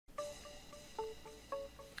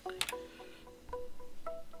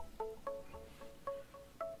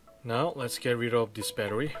Now let's get rid of this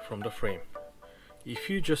battery from the frame.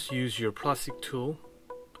 If you just use your plastic tool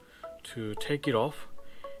to take it off,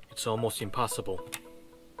 it's almost impossible.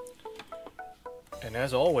 And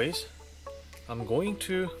as always, I'm going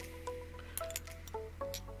to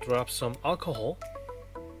drop some alcohol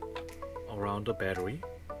around the battery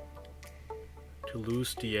to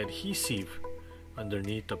lose the adhesive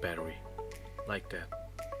underneath the battery, like that.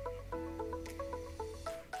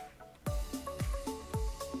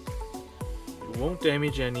 It won't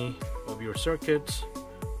damage any of your circuits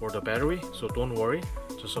or the battery, so don't worry.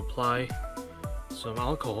 Just apply some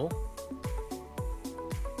alcohol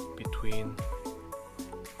between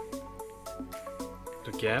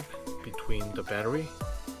the gap between the battery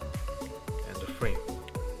and the frame.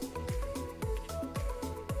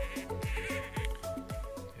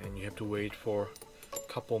 And you have to wait for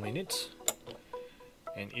a couple minutes,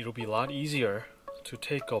 and it'll be a lot easier to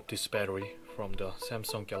take off this battery from the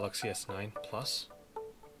Samsung Galaxy S9 Plus.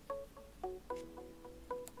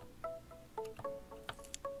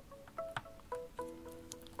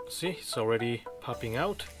 See, it's already popping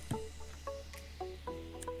out.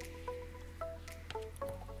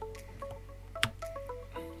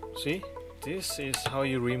 See, this is how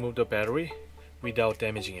you remove the battery without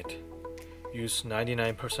damaging it. Use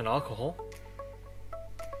 99% alcohol,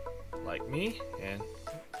 like me, and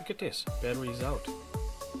look at this, battery is out.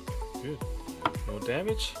 Good. No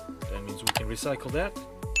damage. That means we can recycle that.